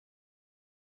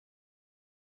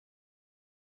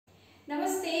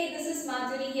Namaste, this is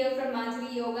Madhuri here from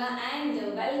Madhuri Yoga and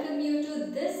welcome you to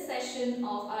this session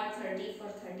of our 30 for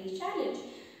 30 challenge.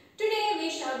 Today we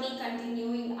shall be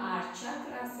continuing our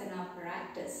Chakrasana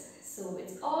practice. So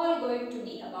it's all going to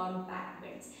be about back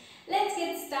bends. Let's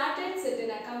get started. Sit in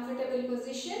a comfortable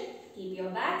position. Keep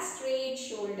your back straight,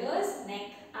 shoulders,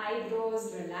 neck,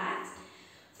 eyebrows relaxed.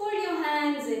 Fold your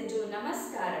hands into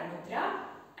Namaskara Mudra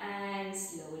and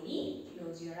slowly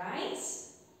close your eyes.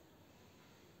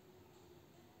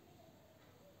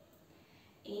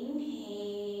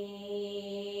 Inhale,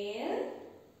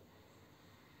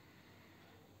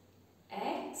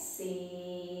 exhale,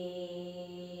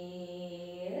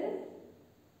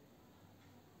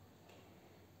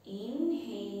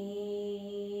 inhale,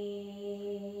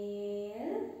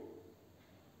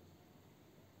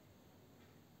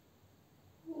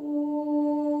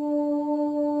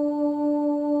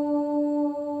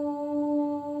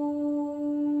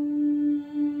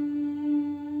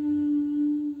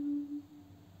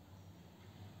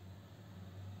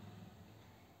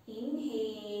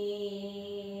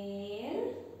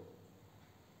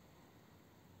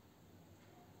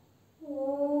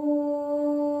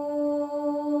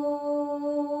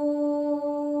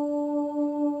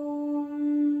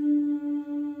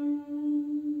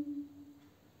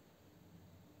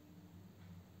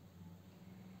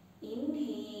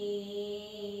 inhale,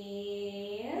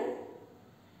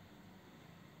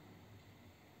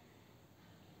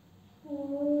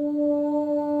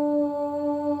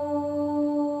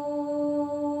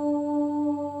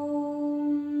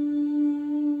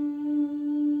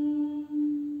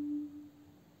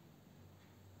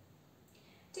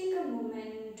 Take a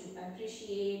moment to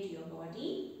appreciate your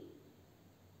body.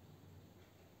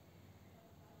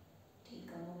 Take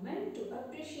a moment to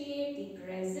appreciate the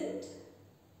present.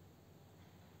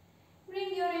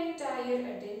 Bring your entire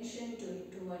attention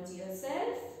towards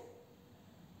yourself.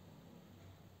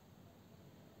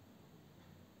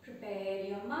 Prepare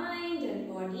your mind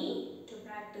and body to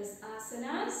practice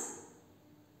asanas.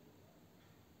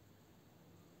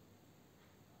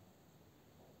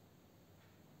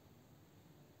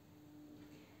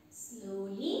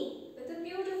 Slowly, with a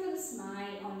beautiful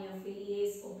smile on your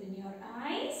face, open your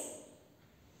eyes.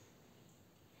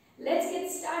 Let's get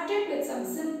started with some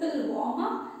simple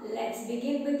warm-up. Let's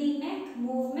begin with the neck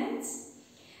movements.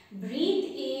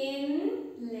 Breathe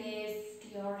in, lift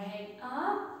your head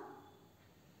up.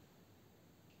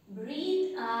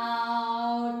 Breathe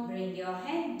out, bring your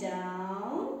head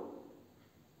down.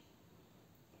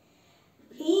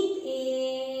 Breathe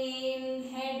in,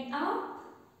 head up.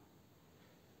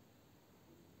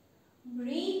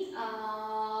 Breathe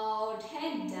out,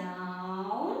 head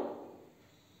down.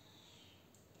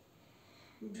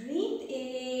 Breathe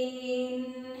in,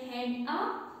 head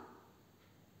up.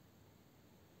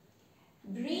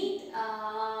 Breathe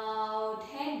out,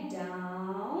 head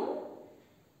down.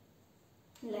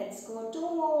 Let's go 2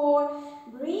 more.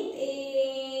 Breathe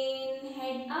in,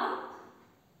 head up.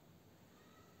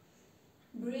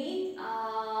 Breathe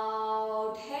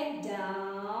out, head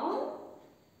down.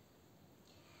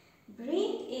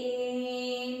 Breathe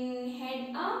in,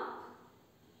 head up.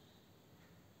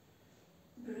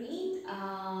 Breathe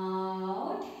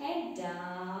out, head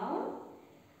down.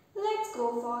 Let's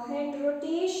go for head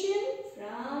rotation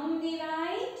from the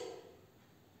right.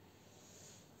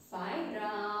 5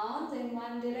 rounds in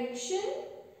one direction.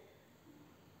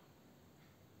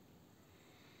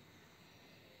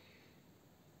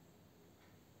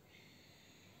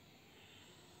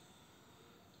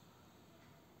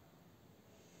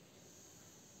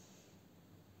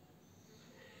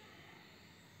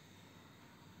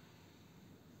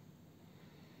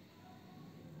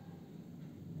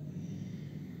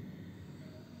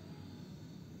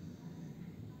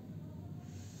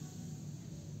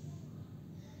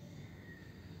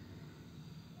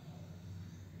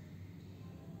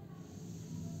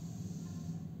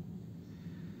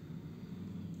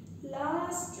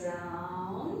 Last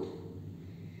round.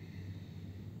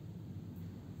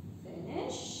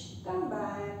 Finish. Come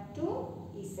back to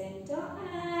the center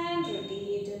and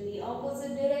rotate in the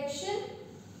opposite direction.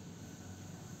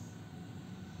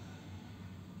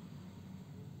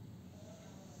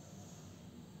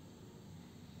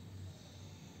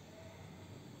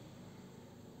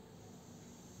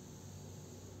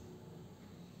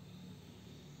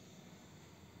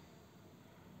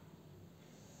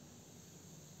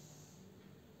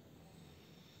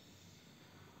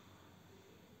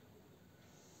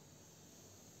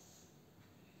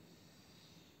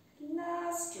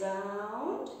 Last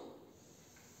round.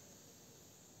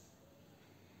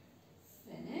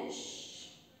 Finish.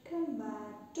 Come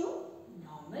back to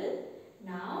normal.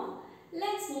 Now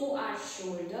let's move our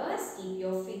shoulders. Keep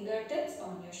your fingertips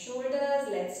on your shoulders.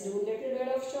 Let's do a little bit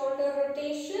of shoulder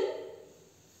rotation.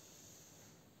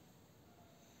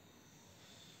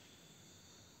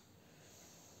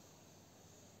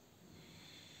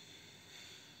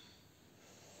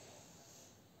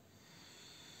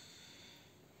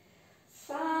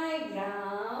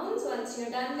 Once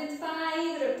you're done with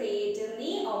 5, rotate in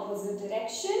the opposite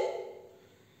direction.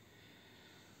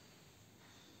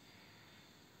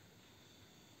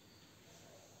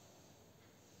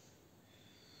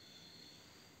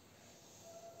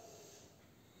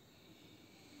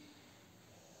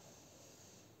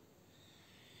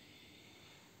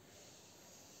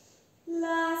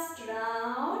 Last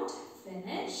round,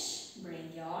 finish.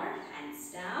 Bring your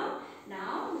hands down.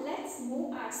 Now let's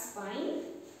move our spine.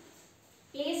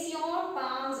 Place your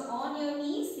palms on your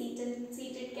knees,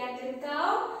 seated cat and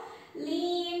cow.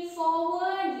 Lean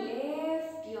forward,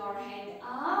 lift your head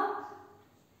up.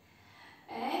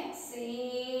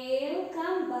 Exhale,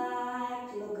 come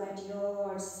back, look at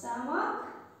your stomach.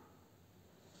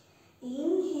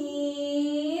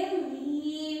 Inhale,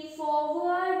 lean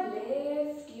forward,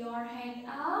 lift your head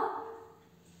up.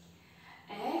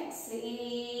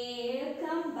 Exhale,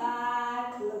 come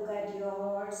back, look at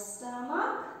your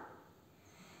stomach.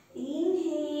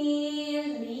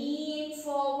 Inhale, lean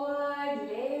forward,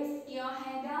 lift your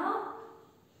head up.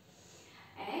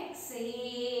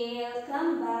 Exhale,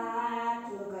 come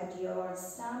back, look at your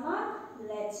stomach.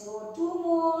 Let's go 2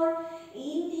 more.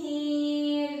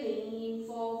 Inhale, lean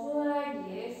forward,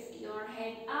 lift your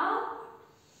head up.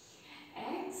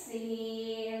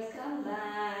 Exhale, come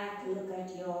back, look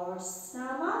at your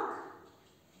stomach.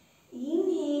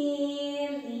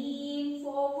 Inhale, lean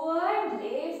forward,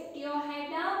 lift your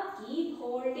head up. Keep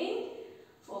holding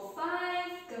for 5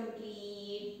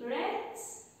 complete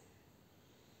breaths.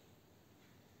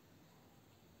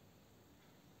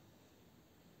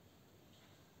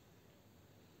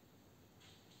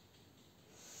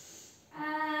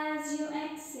 As you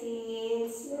exhale,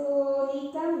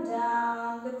 slowly come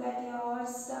down. Look at your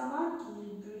stomach.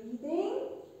 Keep breathing.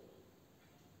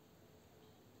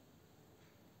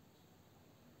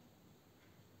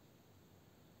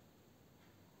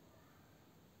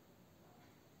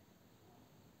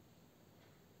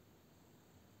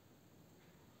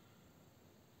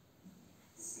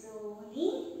 Slowly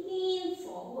lean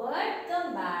forward,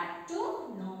 come back to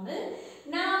normal.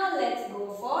 Now let's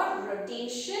go for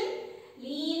rotation.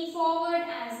 Lean forward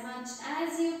as much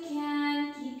as you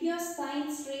can. Keep your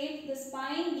spine straight. The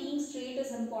spine being straight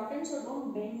is important, so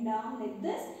don't bend down like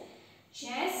this.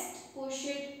 Chest, push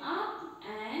it up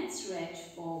and stretch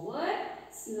forward.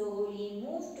 Slowly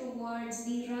move towards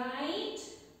the right.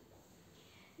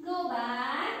 Go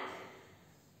back.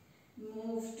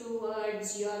 Move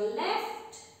towards your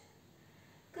left.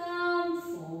 Come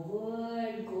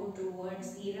forward. Go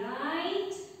towards the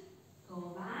right.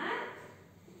 Go back.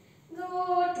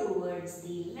 Go towards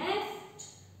the left.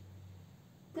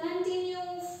 Continue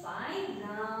 5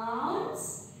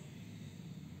 rounds.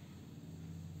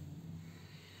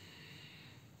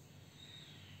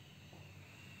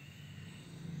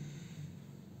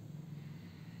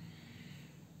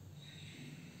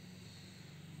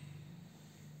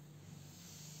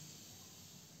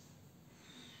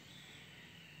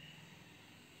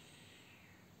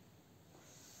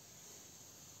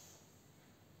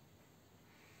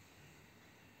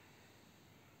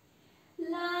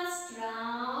 Last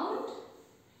round.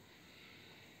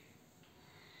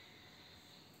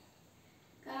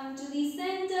 Come to the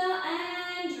center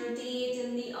and rotate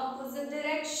in the opposite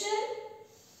direction.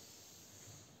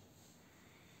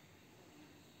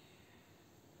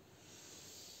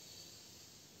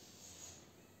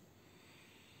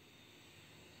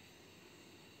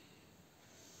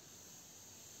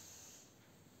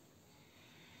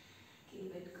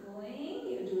 Keep it going.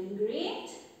 You're doing great.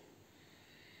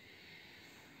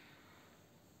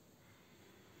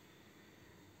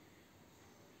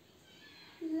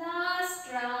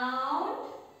 Last round.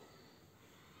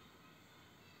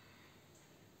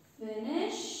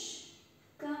 Finish.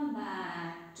 Come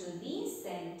back to the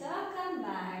center. Come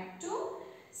back to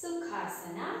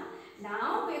Sukhasana.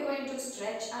 Now we are going to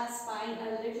stretch our spine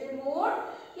a little more.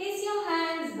 Place your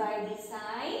hands by the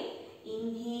side.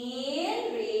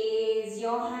 Inhale. Raise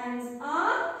your hands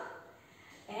up.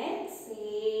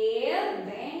 Exhale.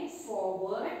 Bend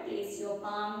forward. Place your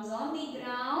palms on the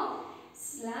ground.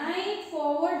 Slide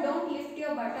forward. Don't lift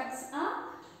your buttocks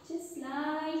up. Just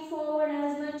slide forward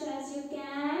as much as you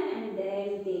can and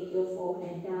then take your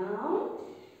forehead down.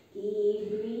 Keep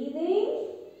breathing.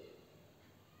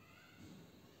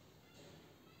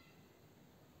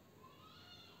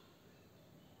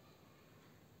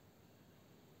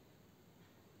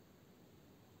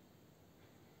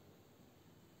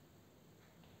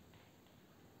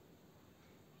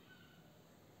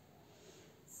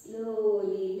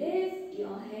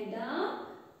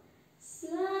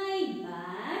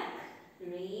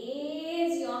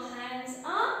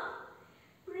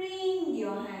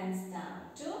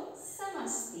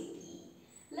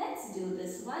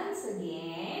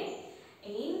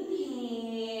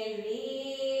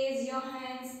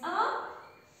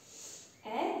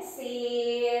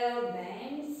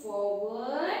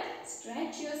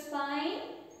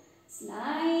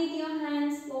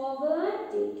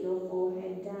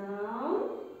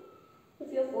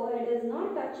 forehead is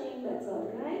not touching, that's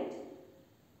alright.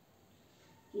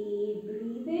 Keep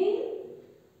breathing.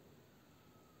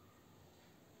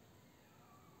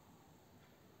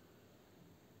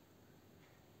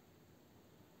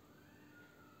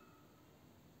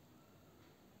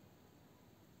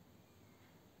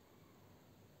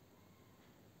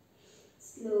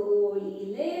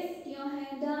 Slowly lift your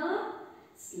head up,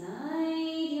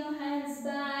 slide your hands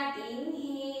back,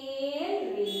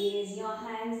 inhale, raise your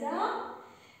hands up,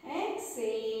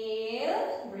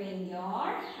 exhale, bring your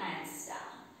hands down.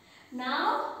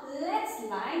 Now let's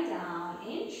lie down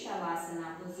in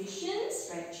Shavasana position,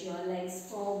 stretch your legs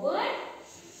forward,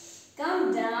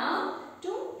 come down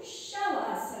to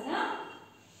Shavasana.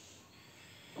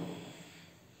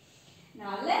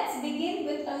 Now let's begin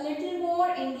with a little more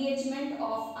engagement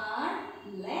of our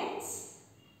legs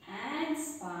and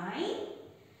spine.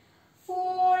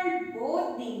 Fold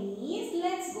both the knees.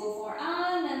 Let's go for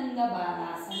Ananda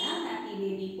Balasana, happy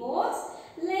baby pose.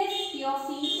 Lift your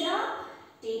feet up,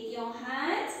 take your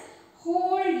hands,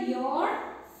 hold your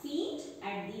feet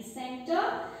at the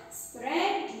center,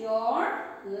 spread your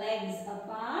legs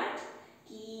apart,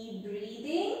 keep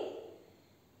breathing.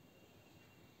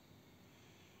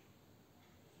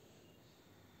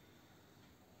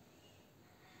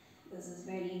 This is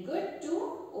very good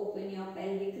to open your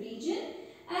pelvic region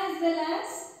as well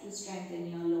as to strengthen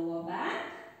your lower back.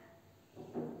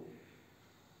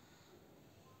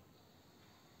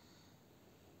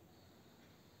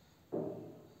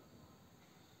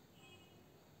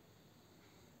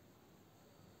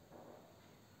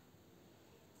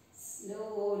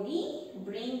 Slowly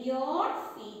bring your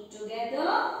feet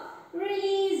together,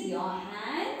 release your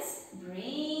hands,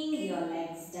 bring your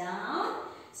legs down,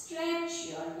 stretch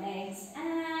your legs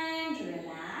and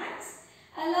relax.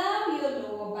 Allow your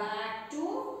lower back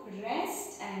to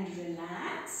rest and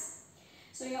relax.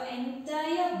 So your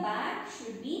entire back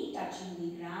should be touching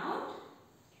the ground.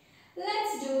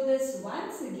 Let's do this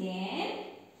once again.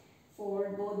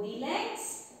 Fold both the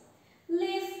legs.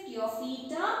 Lift your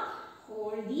feet up.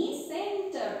 Hold the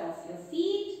center of your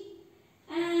feet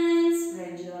and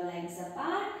spread your legs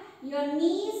apart. Your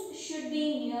knees should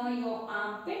be near your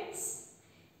armpits.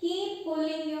 Keep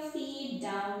pulling your feet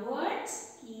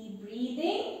downwards. Keep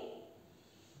breathing.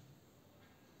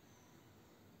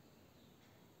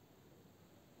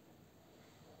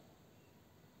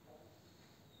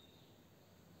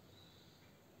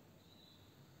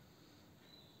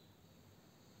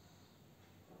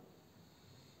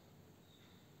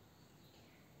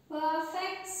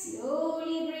 Perfect.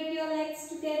 Slowly bring your legs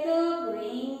together.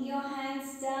 Bring your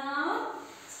hands down.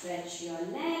 Stretch your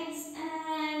legs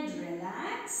and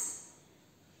relax.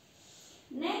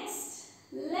 Next,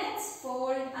 let's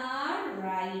fold our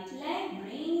right leg.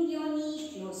 Bring your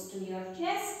knee close to your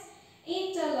chest.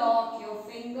 Interlock your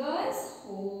fingers.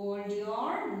 Hold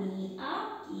your knee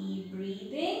up. Keep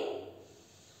breathing.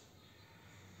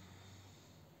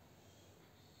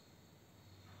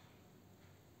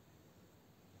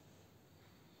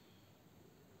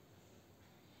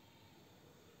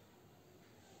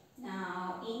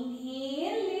 Now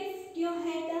inhale, lift your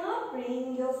head up,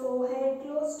 bring your forehead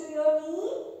close to your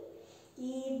knee.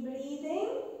 Keep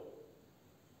breathing.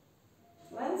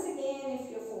 Once again, if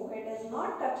your forehead is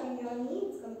not touching your knee,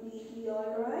 it's completely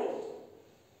alright.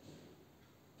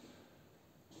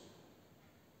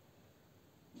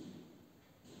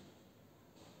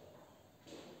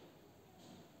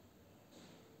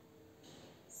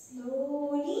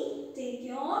 Slowly take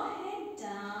your head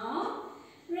down.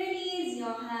 Release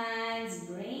your hands,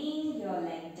 bring your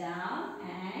leg down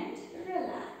and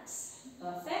relax.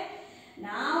 Perfect.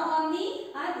 Now on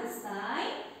the other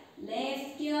side,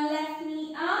 lift your left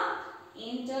knee up,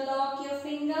 interlock your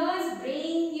fingers,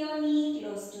 bring your knee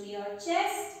close to your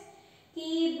chest.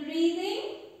 Keep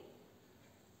breathing.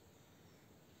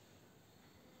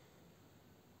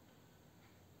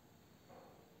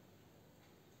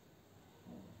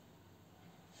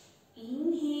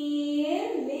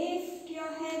 Inhale, lift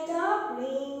your head up,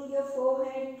 bring your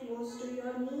forehead close to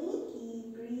your knee.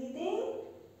 Keep breathing.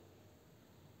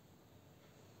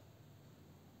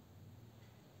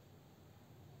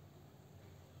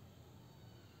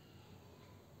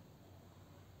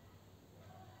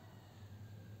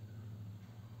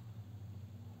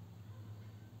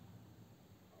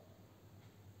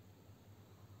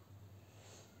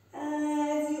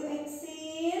 As you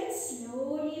exhale,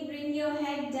 slowly bring your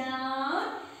head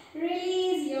down.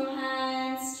 Release your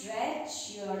hands,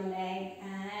 stretch your leg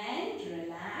and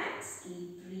relax.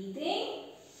 Keep breathing.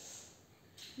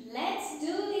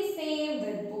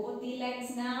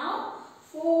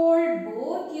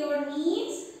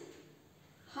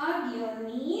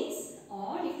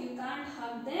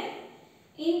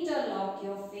 lock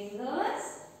your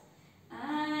fingers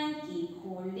and keep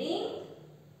holding.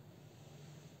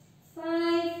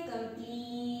 5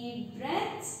 complete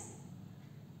breaths.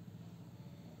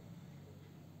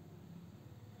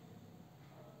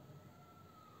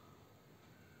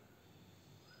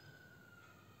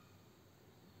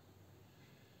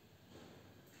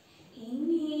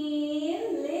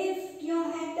 Inhale, lift your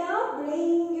head up,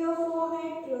 bring your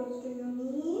forehead close to your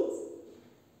knees.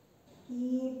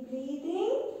 Keep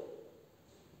breathing.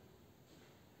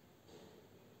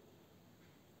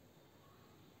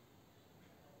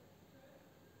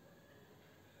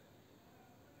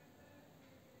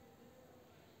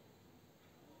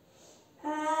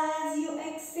 As you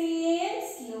exhale,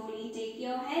 slowly take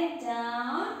your head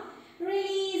down.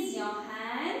 Release your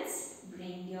hands.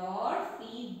 Bring your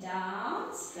feet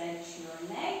down. Stretch your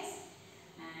legs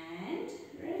and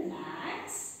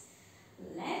relax.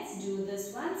 Let's do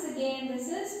this once again. This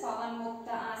is Pavan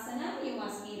Mukta Asana. You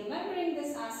must be remembering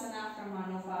this asana from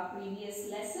one of our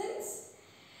previous lessons.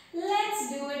 Let's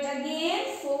do it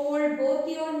again. Fold both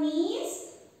your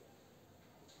knees.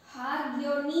 Hug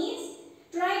your knees.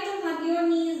 Try to hug your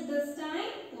knees this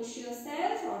time. Push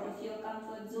yourself out of your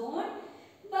comfort zone.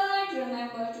 But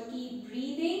remember to keep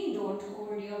breathing. Don't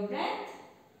hold your breath.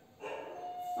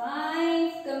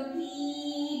 5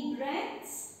 complete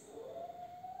breaths.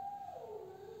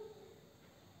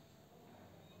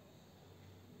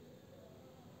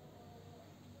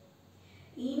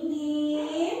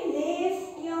 Inhale,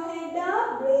 lift your head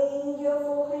up, bring your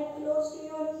forehead close to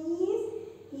your knees.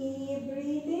 Keep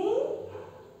breathing.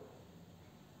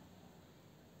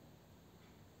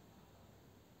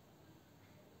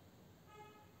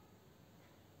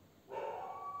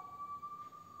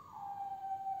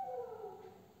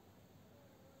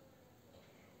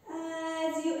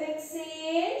 As you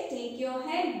exhale, take your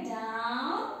head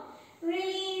down,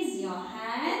 release your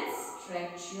hands,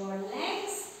 stretch your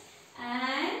legs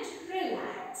and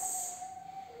relax.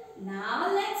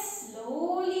 Now let's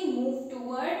slowly move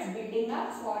towards building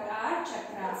up for our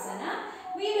Chakrasana.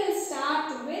 We will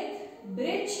start with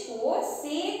bridge pose,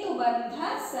 Setu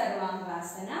Bandha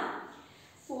Sarvangasana.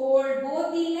 Fold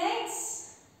both the legs.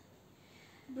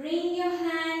 Bring your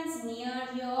hands near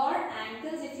your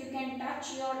ankles. If you can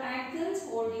touch your ankles,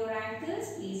 hold your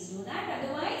ankles. Please do that.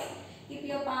 Otherwise, keep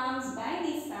your palms by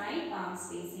the side, palms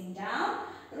facing down.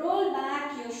 Roll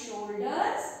back your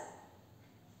shoulders.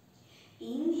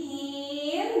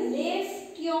 Inhale,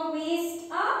 lift your waist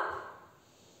up.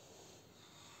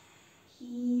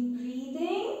 Keep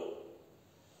breathing.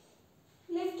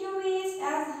 Lift your waist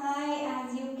as high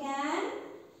as you can.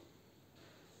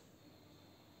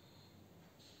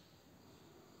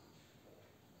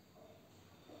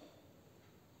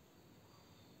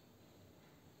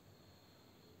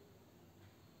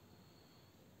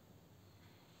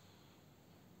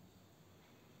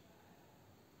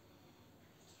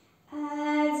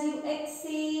 As you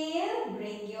exhale,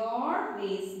 bring your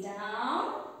waist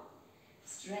down.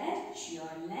 Stretch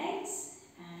your legs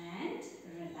and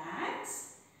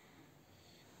relax.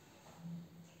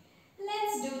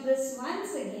 Let's do this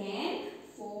once again.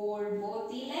 Fold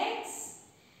both the legs.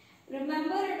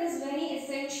 Remember, it is very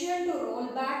essential to roll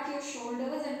back your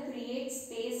shoulders and create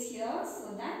space here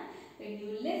so that when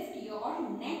you lift, your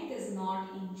neck is not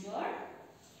injured.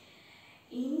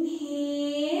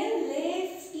 Inhale,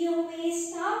 lift your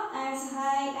waist up as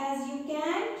high as you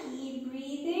can. Keep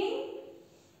breathing.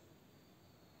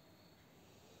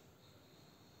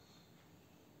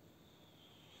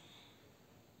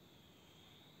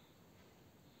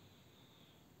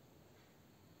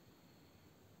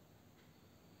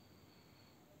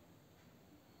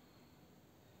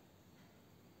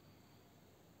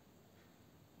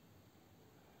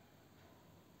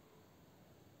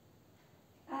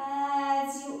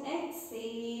 As you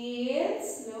exhale,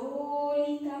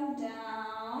 slowly come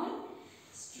down.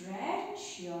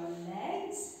 Stretch your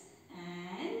legs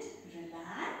and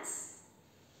relax.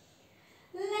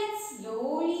 Let's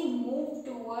slowly move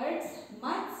towards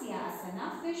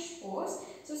Matsyasana, fish pose.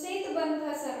 So Setu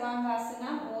Bandha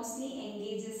Sarvangasana mostly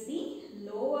engages the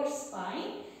lower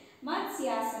spine.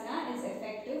 Matsyasana is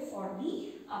effective for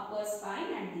the upper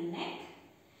spine and the neck.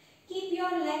 Keep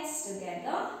your legs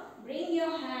together. Bring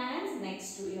your hands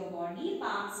next to your body,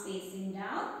 palms facing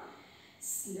down.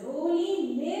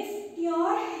 Slowly lift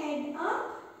your head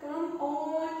up. Come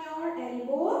on your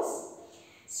elbows.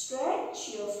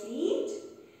 Stretch your feet.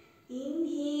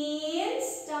 Inhale.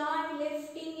 Start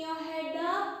lifting your head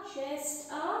up,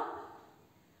 chest up.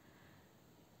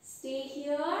 Stay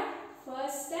here.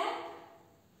 First step.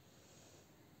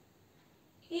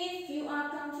 If you are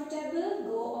comfortable,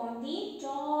 go on the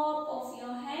top of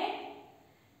your head.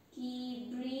 Keep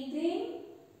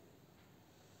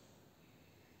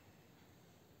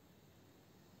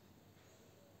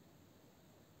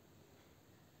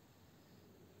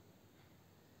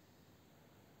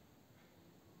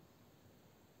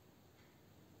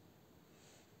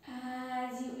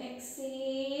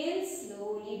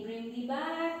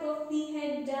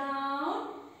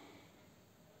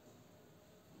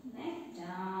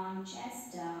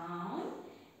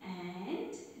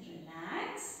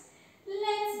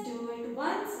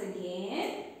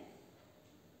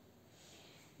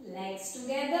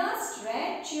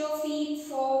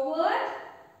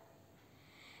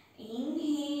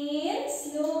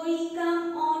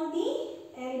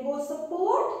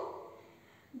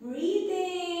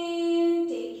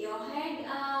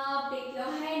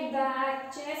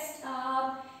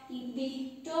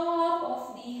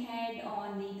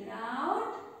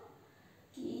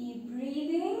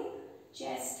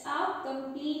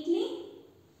completely.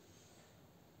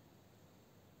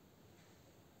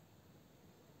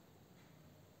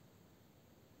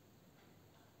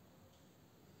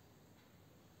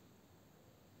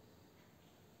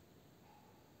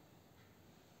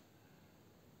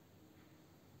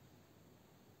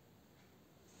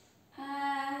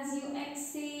 As you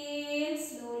exhale,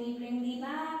 slowly bring the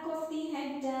back of the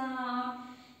head down,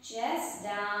 chest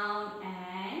down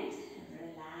and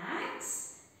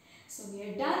relax. So we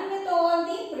are done with all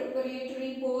the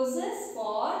preparatory poses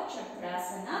for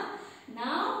Chakrasana.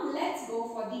 Now let's go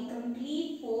for the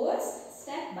complete pose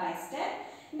step by step.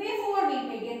 Before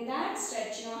we begin that,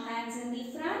 stretch your hands in the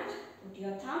front, put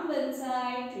your thumb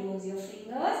inside, close your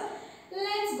fingers.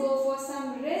 Let's go for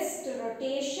some wrist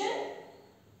rotation.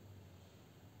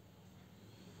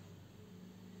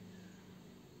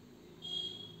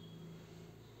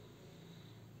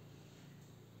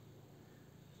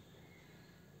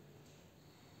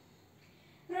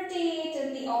 Rotate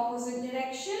in the opposite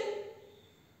direction.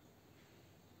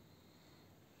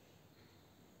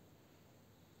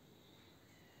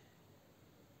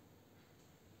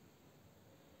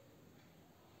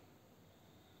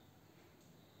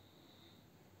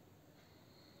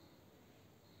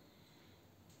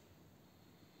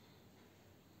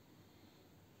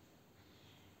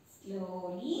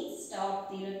 Slowly stop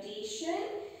the rotation.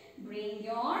 Bring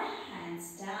your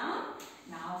hands down.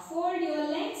 Now fold your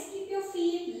legs. Keep your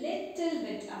feet little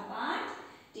bit apart.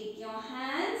 Take your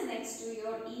hands next to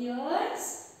your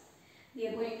ears. We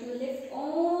are going to lift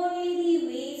only the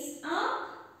waist up.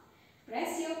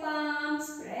 Press your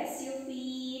palms. Press your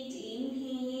feet.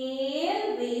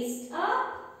 Inhale. Waist up.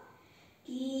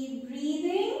 Keep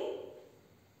breathing.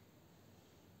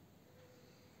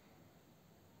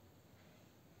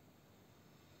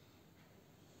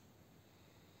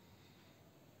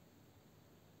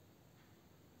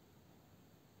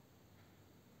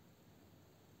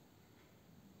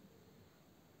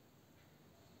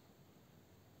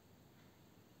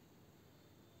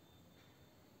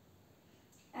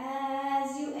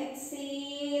 As you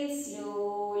exhale,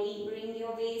 slowly bring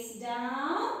your waist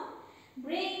down.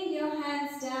 Bring your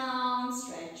hands down,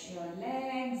 stretch your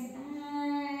legs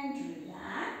and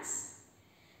relax.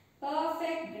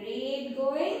 Perfect, great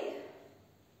going.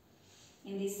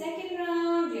 In the second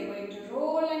round, we are going to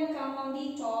roll and come on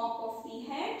the top of the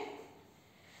head.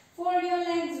 Fold your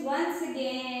legs once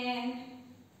again.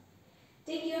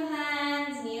 Take your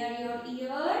hands near your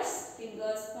ears,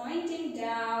 fingers pointing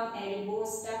down,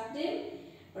 elbows tucked in.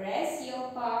 Press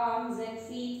your palms and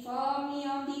feet firmly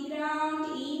on the ground.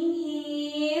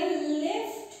 Inhale,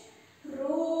 lift,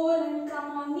 roll and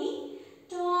come on the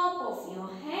top of your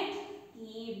head.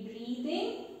 Keep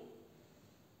breathing.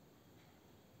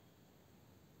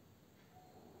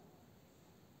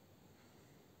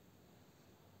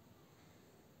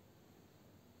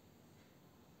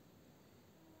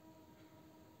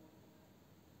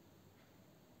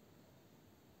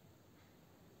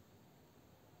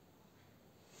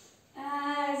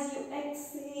 As you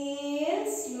exhale,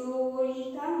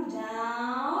 slowly come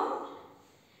down,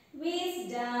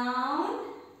 waist down,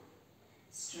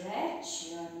 stretch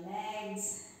your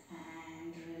legs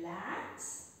and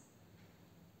relax.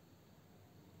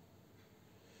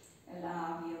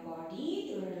 Allow your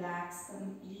body to relax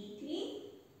completely.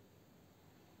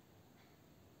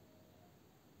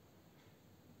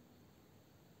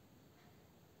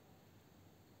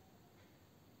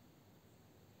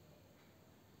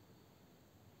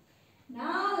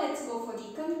 Now let's go for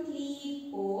the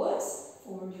complete pose.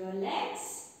 Fold your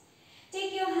legs.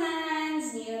 Take your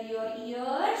hands near your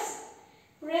ears.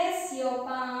 Press your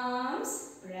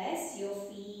palms. Press your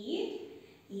feet.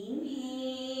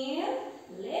 Inhale.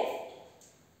 Lift.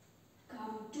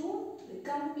 Come to the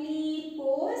complete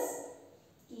pose.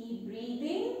 Keep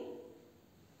breathing.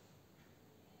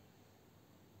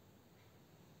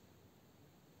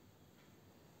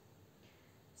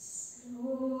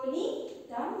 Slowly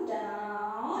come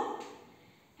down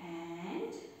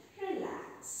and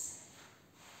relax.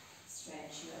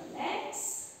 Stretch your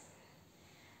legs.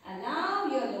 Allow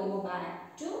your lower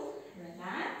back to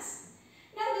relax.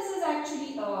 Now this is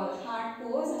actually a hard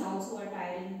pose and also a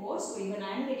tiring pose. So even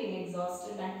I am getting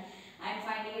exhausted and I am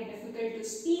finding it difficult to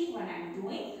speak when I am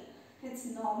doing. It's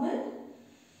normal.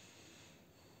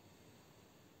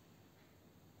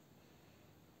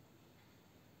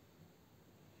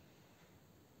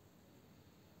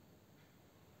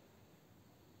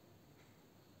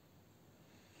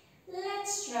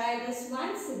 Let's try this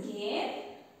once again.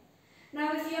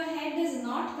 Now if your head is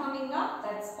not coming up,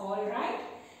 that's alright.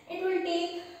 It will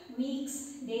take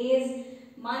weeks, days,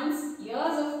 months,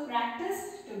 years of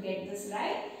practice to get this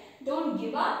right. Don't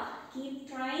give up. Keep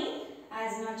trying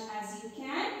as much as you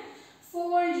can.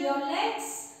 Fold your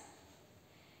legs.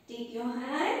 Take your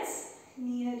hands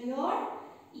near your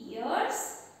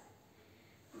ears.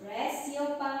 Press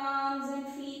your palms and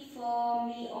feet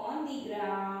firmly on the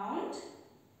ground.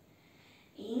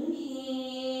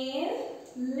 Inhale,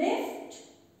 lift.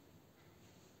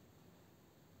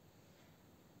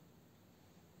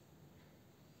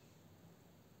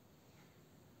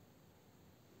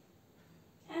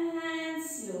 And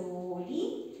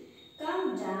slowly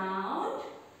come down.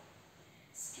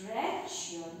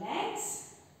 Stretch your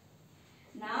legs.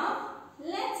 Now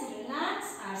let's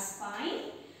relax our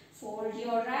spine. Fold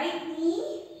your right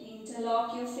knee.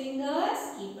 Interlock your fingers.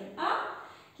 Keep it up.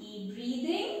 Keep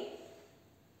breathing.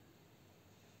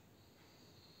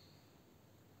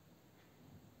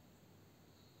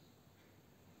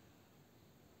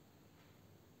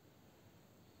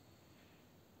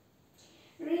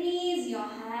 Release your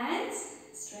hands.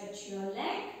 Stretch your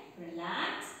leg.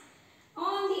 Relax.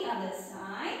 On the other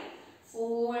side,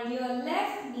 fold your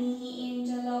left knee,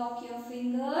 interlock your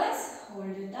fingers,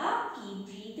 hold it up, keep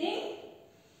breathing.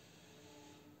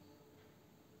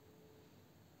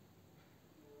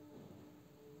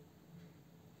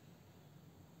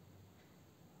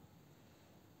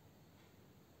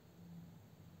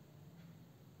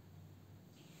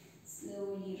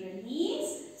 Slowly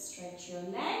release, stretch your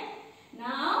leg.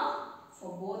 Now,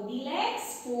 for both the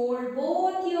legs, fold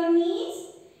both your knees.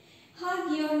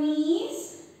 Hug your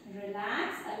knees,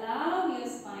 relax, allow your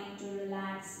spine to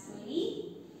relax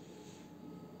fully.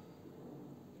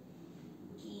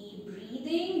 Keep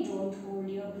breathing, don't hold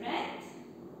your breath.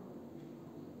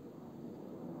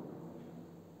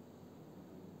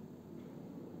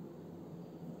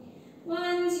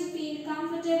 Once you feel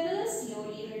comfortable,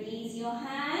 slowly release your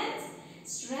hands,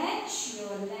 stretch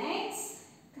your legs,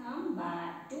 come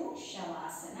back to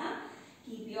Shavasana.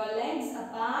 Keep your legs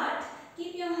apart.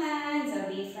 Keep your hands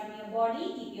away from your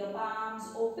body. Keep your palms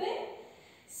open.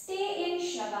 Stay in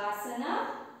Shavasana.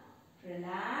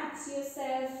 Relax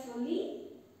yourself fully.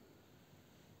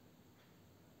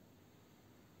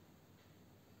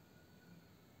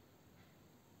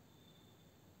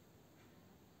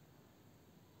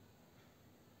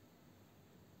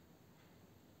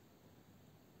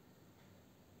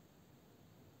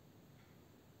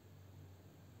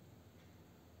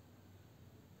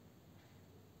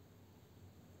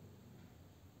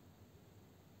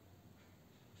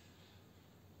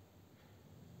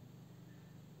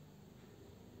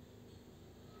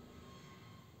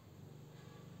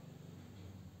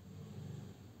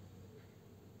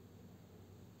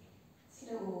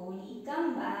 Slowly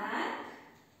come back.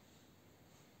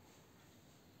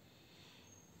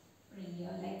 Bring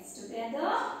your legs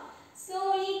together.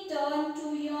 Slowly turn to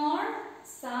your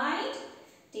side.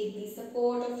 Take the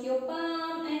support of your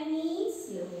palm and knees.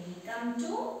 Slowly come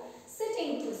to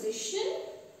sitting position.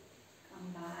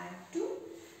 Come back to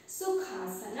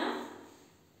Sukhasana.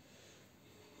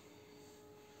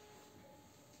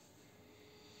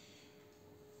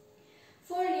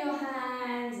 Fold your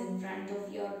hands in front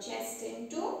of your chest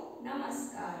into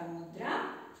Namaskara Mudra.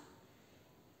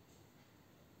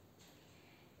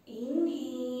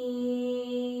 Inhale.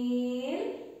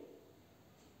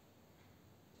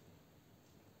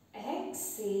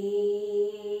 Exhale.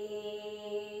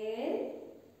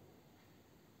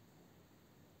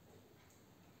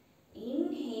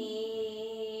 Inhale.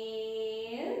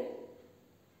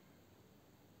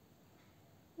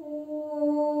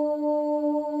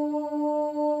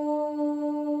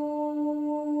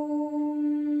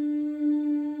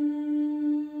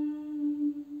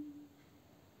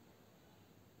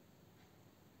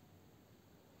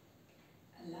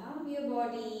 Allow your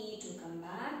body to come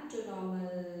back to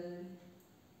normal.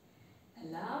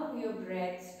 Allow your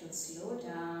breath to slow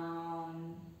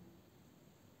down.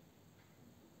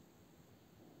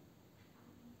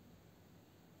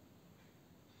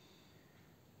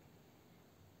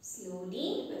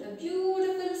 Slowly, with a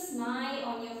beautiful smile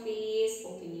on your face,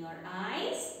 open your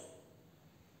eyes.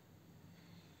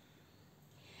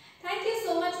 Thank you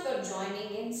so much for joining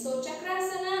in. So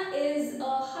Chakrasana is a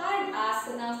hard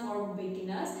asana for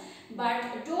beginners,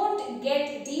 but don't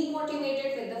get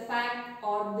demotivated with the fact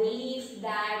or belief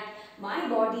that my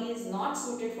body is not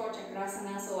suited for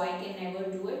Chakrasana, so I can never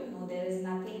do it. No, there is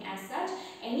nothing as such.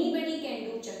 Anybody can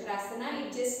do Chakrasana.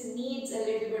 It just needs a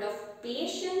little bit of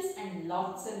patience and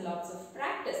lots of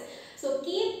practice. So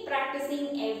keep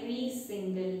practicing every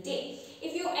single day.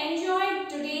 If you enjoyed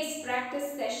today's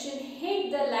practice session,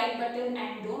 hit the like button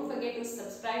and don't forget to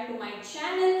subscribe to my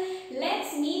channel.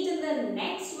 Let's meet in the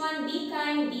next one. Be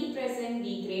kind, be present,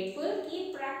 be grateful.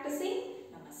 Keep practicing.